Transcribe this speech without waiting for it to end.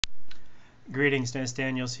Greetings, Dennis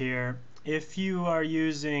Daniels here. If you are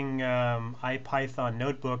using ipython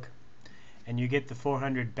notebook and you get the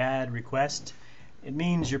 400 bad request, it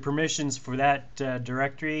means your permissions for that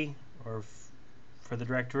directory, or for the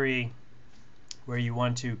directory where you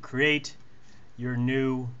want to create your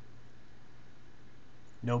new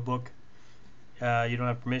notebook, you don't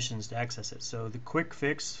have permissions to access it. So the quick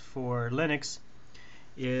fix for Linux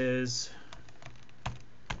is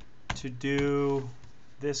to do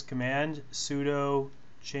this command, sudo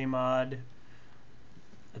chmod,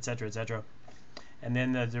 etc., etc., and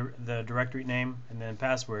then the directory name and then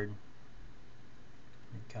password.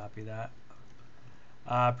 Copy that.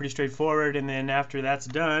 Pretty straightforward, and then after that's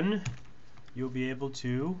done, you'll be able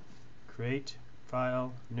to create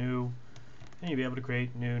file, new, and you'll be able to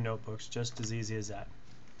create new notebooks, just as easy as that.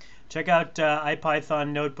 Check out ipython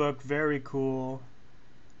notebook, very cool.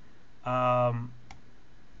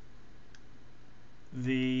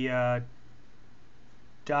 The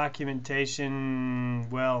documentation,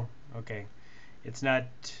 well, okay, it's not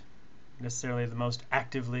necessarily the most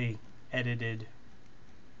actively edited,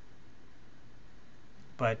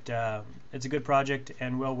 but it's a good project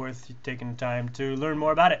and well worth taking the time to learn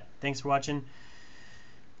more about it. Thanks for watching.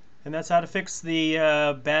 And that's how to fix the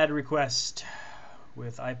bad request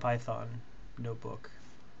with ipython notebook.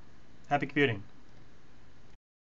 Happy computing.